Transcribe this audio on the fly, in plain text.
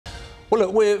Well,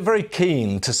 look, we're very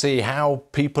keen to see how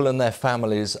people and their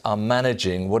families are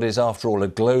managing what is, after all, a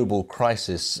global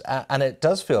crisis. And it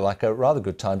does feel like a rather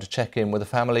good time to check in with a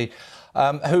family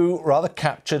who rather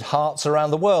captured hearts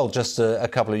around the world just a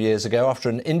couple of years ago after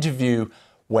an interview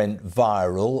went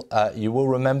viral. You will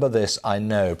remember this, I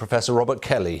know. Professor Robert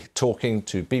Kelly talking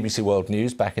to BBC World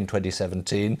News back in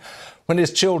 2017 when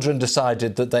his children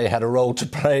decided that they had a role to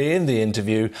play in the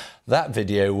interview. That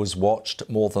video was watched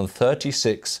more than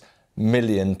 36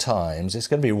 million times. It's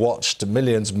going to be watched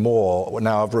millions more.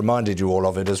 Now, I've reminded you all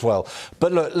of it as well.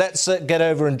 But look, let's get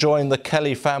over and join the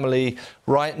Kelly family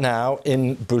right now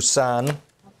in Busan.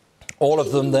 All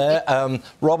of them there.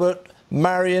 Robert,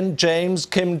 Marion, James,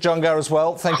 Kim, Jung-a as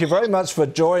well. Thank you very much for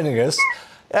joining us.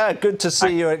 Good to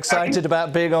see you're excited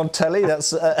about being on telly.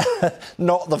 That's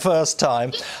not the first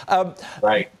time.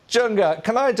 Right. Jung-a,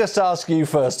 can I just ask you,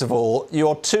 first of all,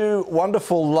 your two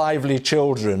wonderful, lively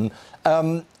children,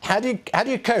 how do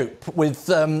you cope with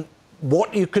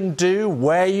what you can do,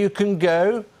 where you can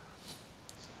go?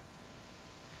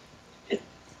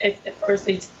 At first,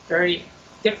 it's very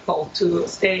difficult to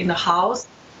stay in the house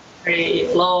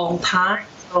very long time.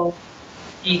 So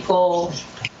we go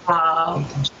a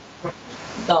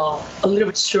little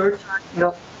bit short time in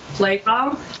the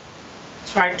playground,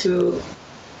 try to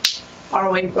far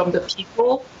away from the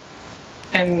people,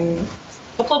 and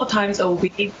a couple of times a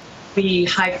week we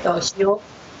hike the hill.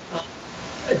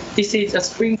 This is a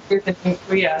spring season in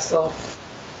Korea, so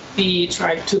we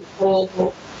try to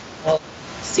go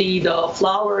see the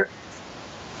flowers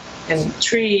and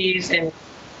trees, and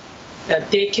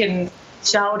they can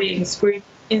shouting, scream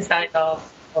inside the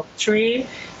tree.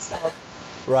 So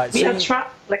right. We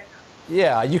attract like.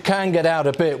 Yeah, you can get out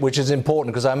a bit, which is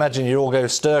important, because I imagine you'd all go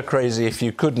stir crazy if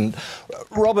you couldn't.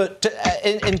 Robert,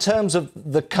 in terms of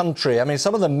the country, I mean,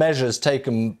 some of the measures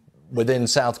taken within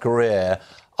South Korea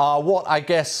are what I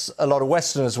guess a lot of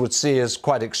Westerners would see as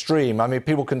quite extreme. I mean,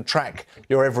 people can track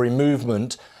your every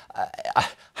movement.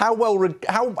 How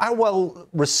well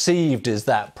received is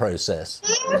that process?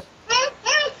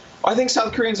 I think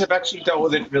South Koreans have actually dealt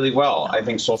with it really well. I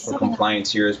think social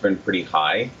compliance here has been pretty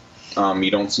high.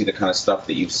 You don't see the kind of stuff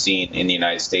that you've seen in the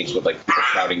United States with, like, people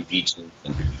crowding beaches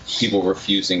and people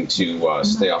refusing to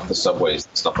stay off the subways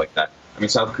and stuff like that. I mean,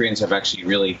 South Koreans have actually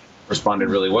really responded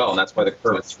really well, and that's why the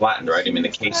curve is flattened, right? I mean, the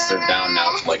cases are down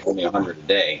now to like only 100 a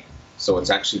day, so it's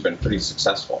actually been pretty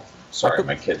successful. Sorry,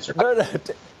 my kids are. No,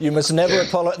 you must never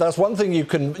apologize. That's one thing you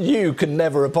can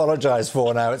never apologise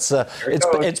for. Now it's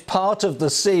part of the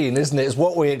scene, isn't it? It's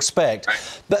what we expect.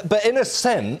 Right. But in a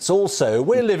sense, also,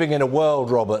 we're living in a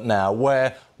world, Robert, now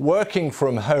where working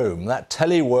from home, that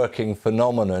teleworking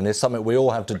phenomenon, is something we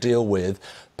all have to deal with.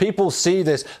 People see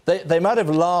this. They might have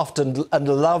laughed and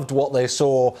loved what they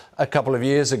saw a couple of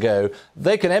years ago.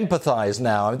 They can empathise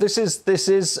now. This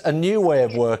is a new way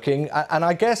of working, and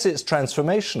I guess it's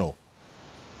transformational.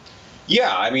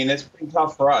 Yeah, I mean, it's pretty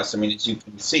tough for us. I mean, as you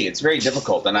can see, it's very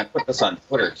difficult. And I put this on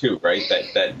Twitter, too, right?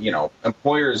 That you know,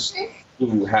 employers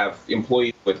who have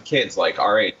employees with kids like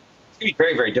our age, it's going to be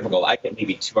very, very difficult. I get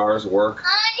maybe 2 hours of work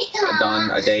done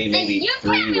a day, maybe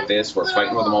 3 with this. We're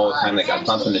fighting with them all the time. They got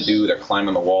nothing to do. They're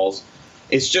climbing the walls.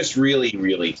 It's just really,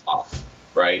 really tough,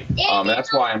 right? And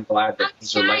that's why I'm glad that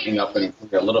things are lightening up in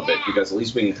Korea a little bit, because at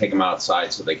least we can take them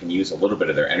outside so they can use a little bit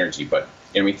of their energy. But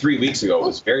I mean, 3 weeks ago, it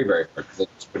was very, very hard because they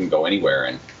just couldn't go anywhere.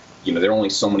 And, you know, there are only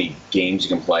so many games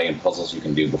you can play and puzzles you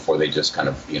can do before they just kind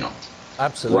of, you know,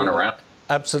 run around.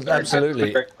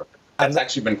 Absolutely. That's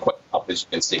actually been quite tough, as you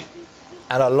can see.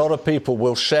 And a lot of people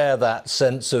will share that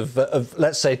sense of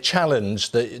let's say,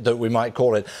 challenge that we might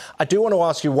call it. I do want to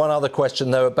ask you one other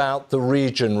question, though, about the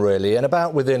region, really, and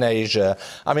about within Asia.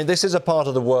 I mean, this is a part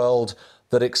of the world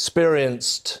that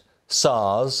experienced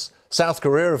SARS. South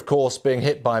Korea, of course, being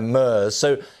hit by MERS.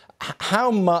 So how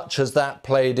much has that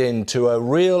played into a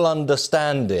real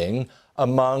understanding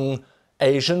among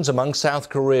Asians, among South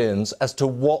Koreans, as to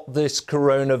what this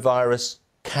coronavirus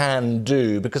can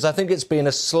do? Because I think it's been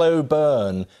a slow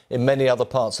burn in many other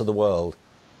parts of the world.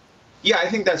 Yeah, I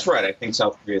think that's right. I think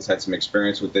South Korea's had some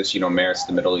experience with this. You know, MERS,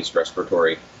 the Middle East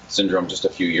Respiratory Syndrome, just a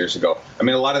few years ago. I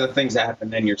mean, a lot of the things that happen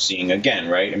then you're seeing again,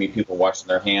 right? I mean, people washing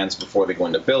their hands before they go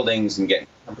into buildings and getting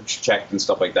temperature checked and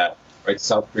stuff like that, right? The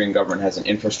South Korean government has an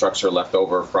infrastructure left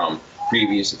over from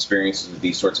previous experiences with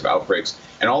these sorts of outbreaks.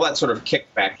 And all that sort of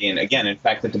kicked back in again. In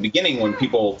fact, at the beginning, when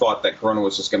people thought that Corona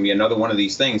was just going to be another one of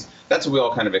these things, that's what we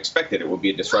all kind of expected. It would be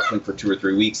a disruption for 2 or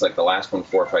 3 weeks like the last one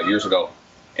 4 or 5 years ago.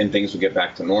 and things will get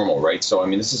back to normal, right? So, I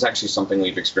mean, this is actually something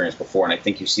we've experienced before, and I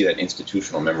think you see that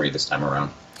institutional memory this time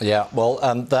around. Yeah, well,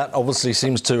 that obviously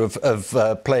seems to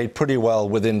have played pretty well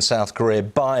within South Korea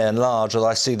by and large, as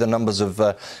I see the numbers of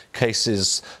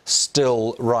cases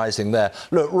still rising there.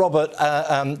 Look, Robert,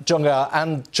 Jung-a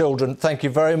and children, thank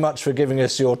you very much for giving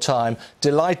us your time.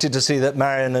 Delighted to see that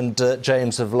Marion and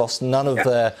James have lost none of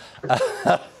their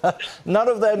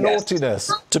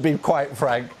naughtiness, to be quite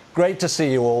frank. Great to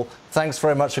see you all. Thanks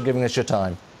very much for giving us your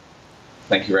time.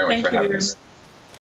 Thank you very much for having us.